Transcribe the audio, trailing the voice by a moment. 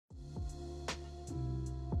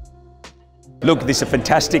Look, this is a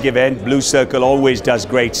fantastic event. Blue Circle always does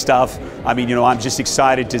great stuff. I mean, I'm just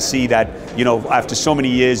excited to see that, after so many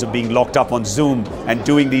years of being locked up on Zoom and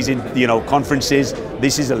doing these, conferences,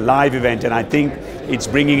 this is a live event, and I think it's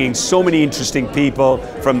bringing in so many interesting people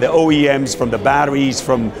from the OEMs, from the batteries,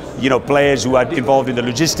 from, players who are involved in the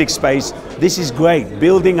logistics space. This is great,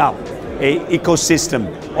 building up an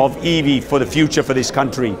ecosystem of EV for the future for this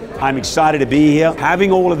country. I'm excited to be here,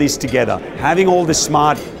 having all of this together, having all the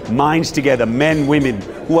smart minds together, men, women,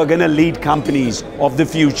 who are going to lead companies of the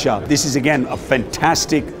future. This is, again, a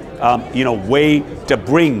fantastic, way to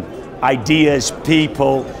bring ideas,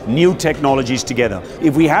 people, new technologies together.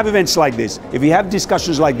 If we have events like this, if we have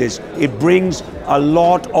discussions like this, it brings a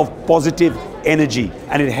lot of positive energy,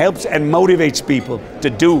 and it helps and motivates people to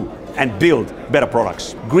do and build better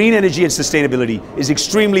products. Green energy and sustainability is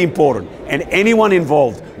extremely important, and anyone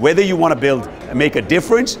involved, whether you want to make a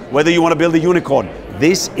difference, whether you want to build a unicorn,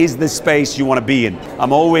 this is the space you want to be in.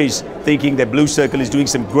 I'm always thinking that Blue Circle is doing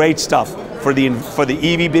some great stuff for the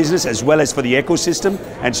EV business as well as for the ecosystem.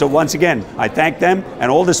 And so once again, I thank them and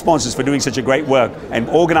all the sponsors for doing such a great work and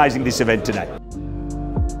organizing this event today.